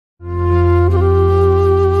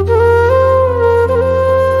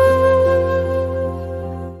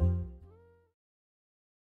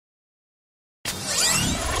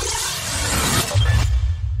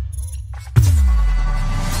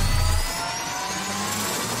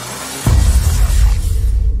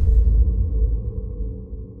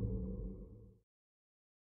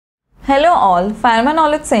Hello all, Pharma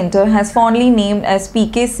Knowledge Center has fondly named as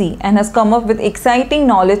PKC and has come up with exciting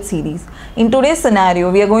knowledge series. In today's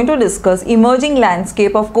scenario, we are going to discuss emerging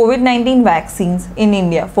landscape of COVID-19 vaccines in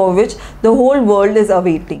India, for which the whole world is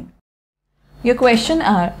awaiting. Your question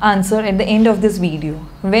are answered at the end of this video.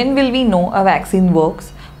 When will we know a vaccine works?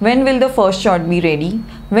 When will the first shot be ready?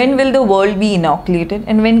 When will the world be inoculated?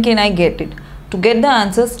 And when can I get it? To get the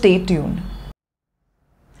answer, stay tuned.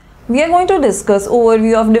 We are going to discuss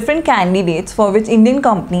overview of different candidates for which Indian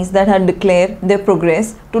companies that had declared their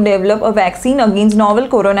progress to develop a vaccine against novel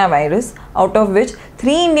coronavirus, out of which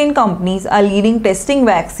 3 Indian companies are leading testing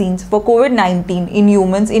vaccines for COVID-19 in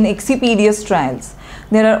humans in expeditious trials.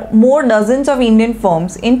 There are more dozens of Indian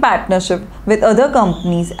firms in partnership with other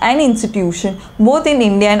companies and institutions both in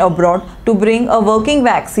India and abroad to bring a working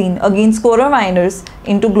vaccine against coronavirus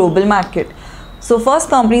into global market. So first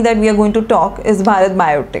company that we are going to talk is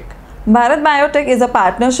Biotech. Biotech is a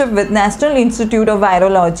partnership with National Institute of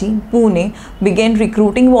Virology, Pune, began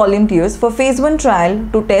recruiting volunteers for phase 1 trial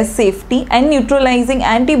to test safety and neutralizing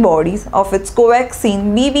antibodies of its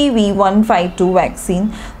Covaxin BBV152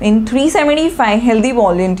 vaccine in 375 healthy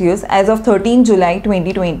volunteers as of 13 July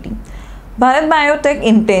 2020. Biotech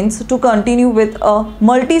intends to continue with a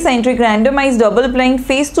multi-centric randomized double-blind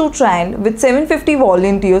phase 2 trial with 750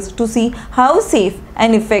 volunteers to see how safe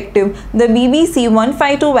and effective the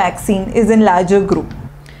BBC152 vaccine is in larger group.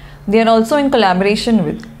 They are also in collaboration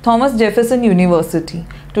with Thomas Jefferson University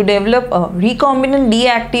to develop a recombinant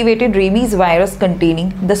deactivated rabies virus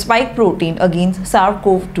containing the spike protein against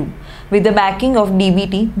SARS-CoV-2. With the backing of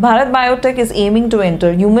DBT, Biotech is aiming to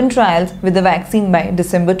enter human trials with the vaccine by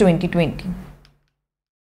December 2020.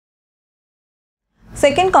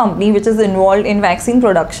 Second company which is involved in vaccine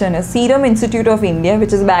production is Serum Institute of India,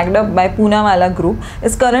 which is backed up by Poonawalla Group,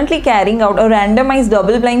 is currently carrying out a randomized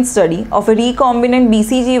double-blind study of a recombinant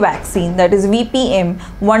BCG vaccine, that is VPM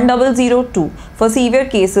 1002, for severe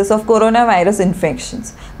cases of coronavirus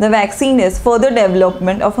infections. The vaccine is further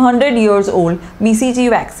development of 100-year-old BCG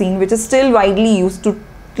vaccine, which is still widely used to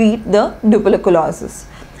treat the tuberculosis.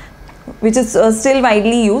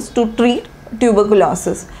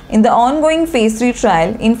 In the ongoing phase 3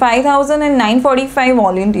 trial, in 5,945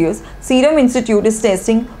 volunteers, Serum Institute is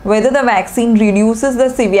testing whether the vaccine reduces the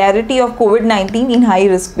severity of COVID-19 in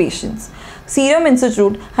high-risk patients. Serum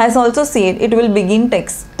Institute has also said it will begin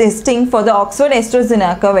testing for the Oxford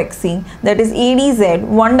AstraZeneca vaccine, that is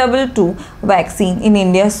ADZ122 vaccine, in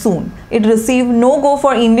India soon. It received no-go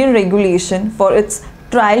for Indian regulation for its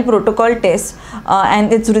trial protocol test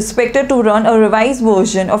and it's expected to run a revised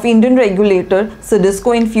version of Indian regulator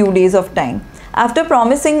CDSCO in few days of time. After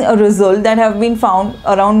promising a result that have been found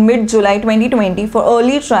around mid-July 2020 for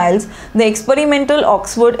early trials, the experimental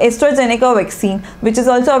Oxford AstraZeneca vaccine, which is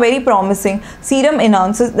also very promising, Serum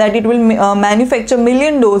announces that it will manufacture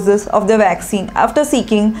million doses of the vaccine after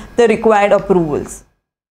seeking the required approvals.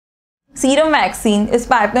 Serum vaccine is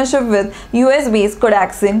partnership with US-based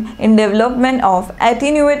Codaxin in development of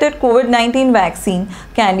attenuated COVID-19 vaccine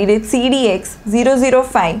candidate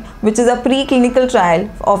CDX-005, which is a preclinical trial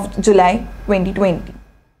of July 2020.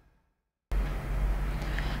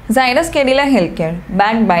 Zydus Cadila Healthcare,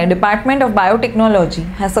 backed by Department of Biotechnology,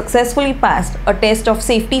 has successfully passed a test of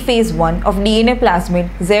safety phase 1 of DNA plasmid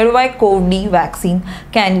ZY-CoV-D vaccine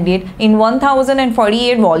candidate in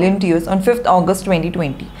 1,048 volunteers on 5th August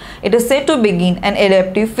 2020. It is set to begin an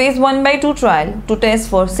adaptive phase 1/2 trial to test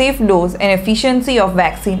for safe dose and efficiency of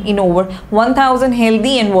vaccine in over 1,000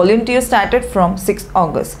 healthy and volunteers started from 6th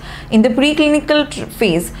August. In the preclinical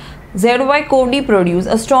phase, ZY-CoV-D produced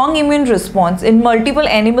a strong immune response in multiple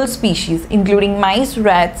animal species including mice,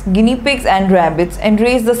 rats, guinea pigs and rabbits, and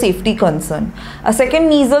raised the safety concern. A second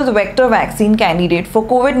measles vector vaccine candidate for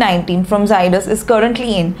COVID-19 from Zydus is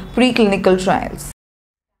currently in preclinical trials.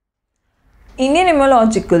 Indian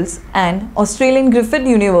Immunologicals and Australian Griffith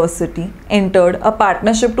University entered a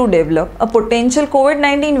partnership to develop a potential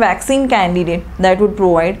COVID-19 vaccine candidate that would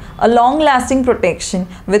provide a long-lasting protection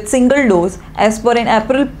with single dose. As per an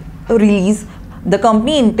April release, the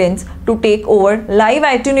company intends to take over live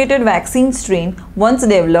attenuated vaccine strain once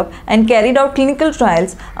developed and carried out clinical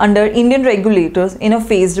trials under Indian regulators in a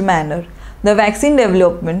phased manner. The vaccine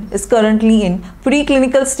development is currently in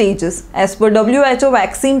preclinical stages as per WHO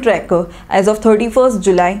vaccine tracker as of 31st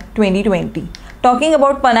July 2020. Talking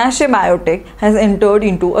about Panache Biotech has entered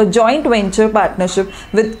into a joint venture partnership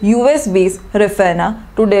with US-based Refena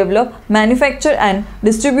to develop, manufacture and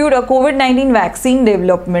distribute a COVID-19 vaccine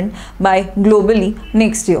development by globally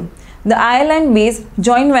next year. The Ireland-based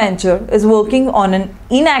joint venture is working on an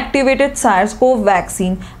inactivated SARS-CoV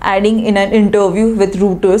vaccine, adding in an interview with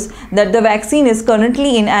Reuters that the vaccine is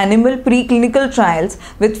currently in animal preclinical trials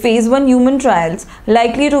with phase 1 human trials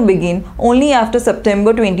likely to begin only after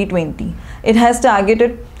September 2020. It has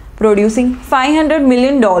targeted producing $500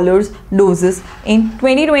 million doses in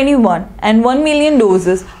 2021 and 1 million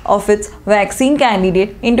doses of its vaccine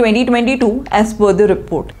candidate in 2022 as per the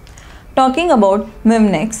report. Talking about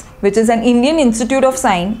Mimnex, which is an Indian Institute of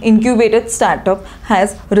Science incubated startup,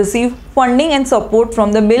 has received funding and support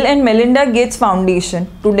from the Bill and Melinda Gates Foundation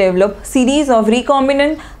to develop series of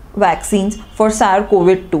recombinant vaccines for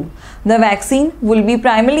SARS-CoV-2. The vaccine will be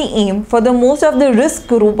primarily aimed for the most of the risk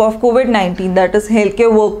group of COVID-19, that is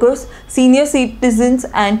healthcare workers, senior citizens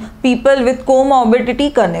and people with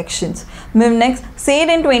comorbidity connections. Mimnex said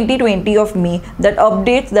in 2020 of May that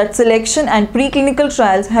updates that selection and preclinical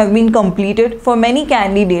trials have been completed for many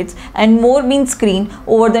candidates and more being screened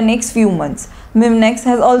over the next few months. Mimnex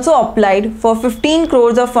has also applied for 15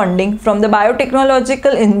 crores of funding from the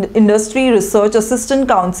Biotechnological Industry Research Assistance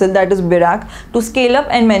Council, that is BIRAC, to scale up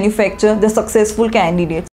and manufacture the successful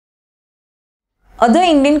candidates. Other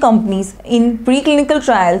Indian companies in preclinical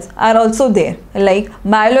trials are also there, like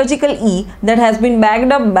Biological E, that has been backed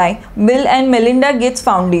up by Bill and Melinda Gates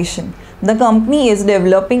Foundation. The company is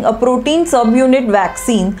developing a protein subunit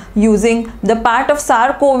vaccine using the part of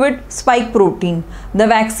SARS-CoV spike protein. The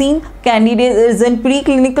vaccine candidate is in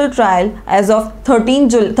preclinical trial as of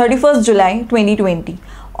 31st July 2020.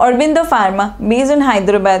 Aurobindo Pharma, based in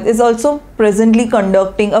Hyderabad, is also presently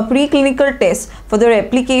conducting a preclinical test for the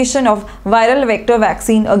replication of viral vector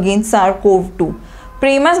vaccine against SARS-CoV-2.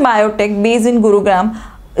 Premas Biotech, based in Gurugram,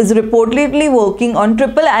 is reportedly working on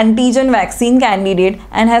triple antigen vaccine candidate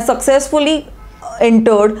and has successfully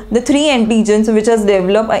entered the 3 antigens, which has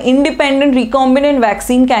developed an independent recombinant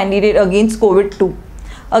vaccine candidate against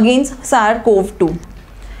SARS-CoV-2.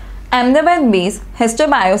 Ahmedabad-based Hester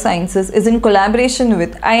Biosciences is in collaboration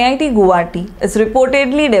with IIT Guwahati is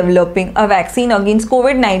reportedly developing a vaccine against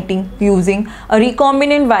COVID-19 using a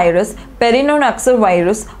recombinant virus, Perinoxer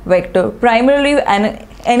virus vector, primarily an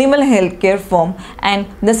animal healthcare firm and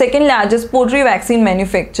the second largest poultry vaccine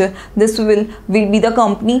manufacturer. This will be the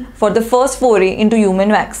company for the first foray into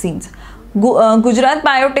human vaccines. Gujarat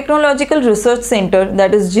Biotechnological Research Centre,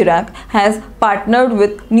 that is GIRAC, has partnered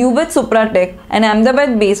with Nubit Supratech, an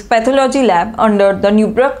Ahmedabad-based pathology lab under the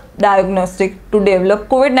Nubrak Diagnostic, to develop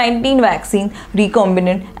COVID-19 vaccine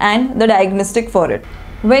recombinant and the diagnostic for it.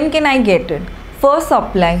 When can I get it? First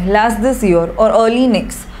supply last this year or early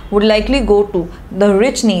next would likely go to the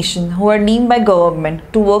rich nations who are deemed by government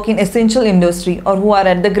to work in essential industry or who are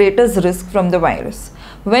at the greatest risk from the virus.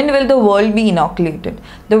 When will the world be inoculated?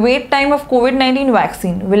 The wait time of COVID-19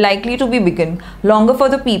 vaccine will likely to be begin longer for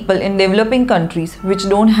the people in developing countries which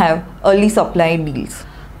don't have early supply deals.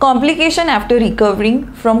 Complication after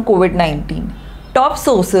recovering from COVID-19. Top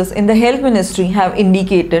sources in the health ministry have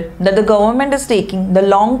indicated that the government is taking the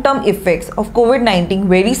long-term effects of COVID-19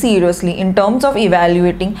 very seriously in terms of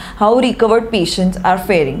evaluating how recovered patients are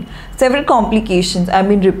faring. Several complications have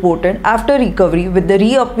been reported after recovery, with the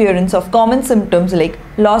reappearance of common symptoms like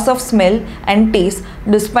loss of smell and taste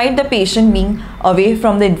despite the patient being away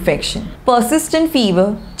from the infection. Persistent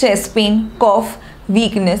fever, chest pain, cough,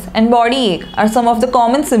 weakness and body ache are some of the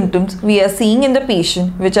common symptoms we are seeing in the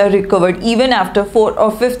patient which are recovered even after 4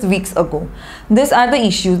 or 5 weeks ago. These are the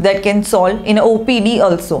issues that can solve in a OPD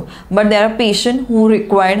also, but there are patients who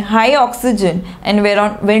required high oxygen and were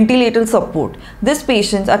on ventilator support. These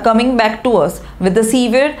patients are coming back to us with the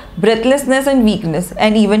severe breathlessness and weakness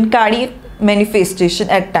and even cardiac manifestation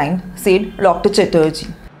at times, said Dr. Chatterjee.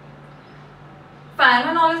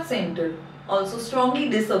 Pharma Knowledge Center also strongly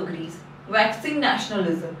disagrees vaccine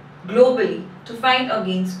nationalism globally to fight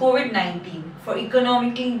against COVID-19 for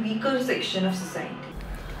economically weaker section of society.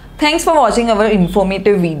 Thanks for watching our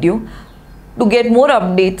informative video. To get more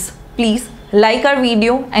updates, please like our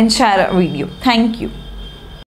video and share our video. Thank you.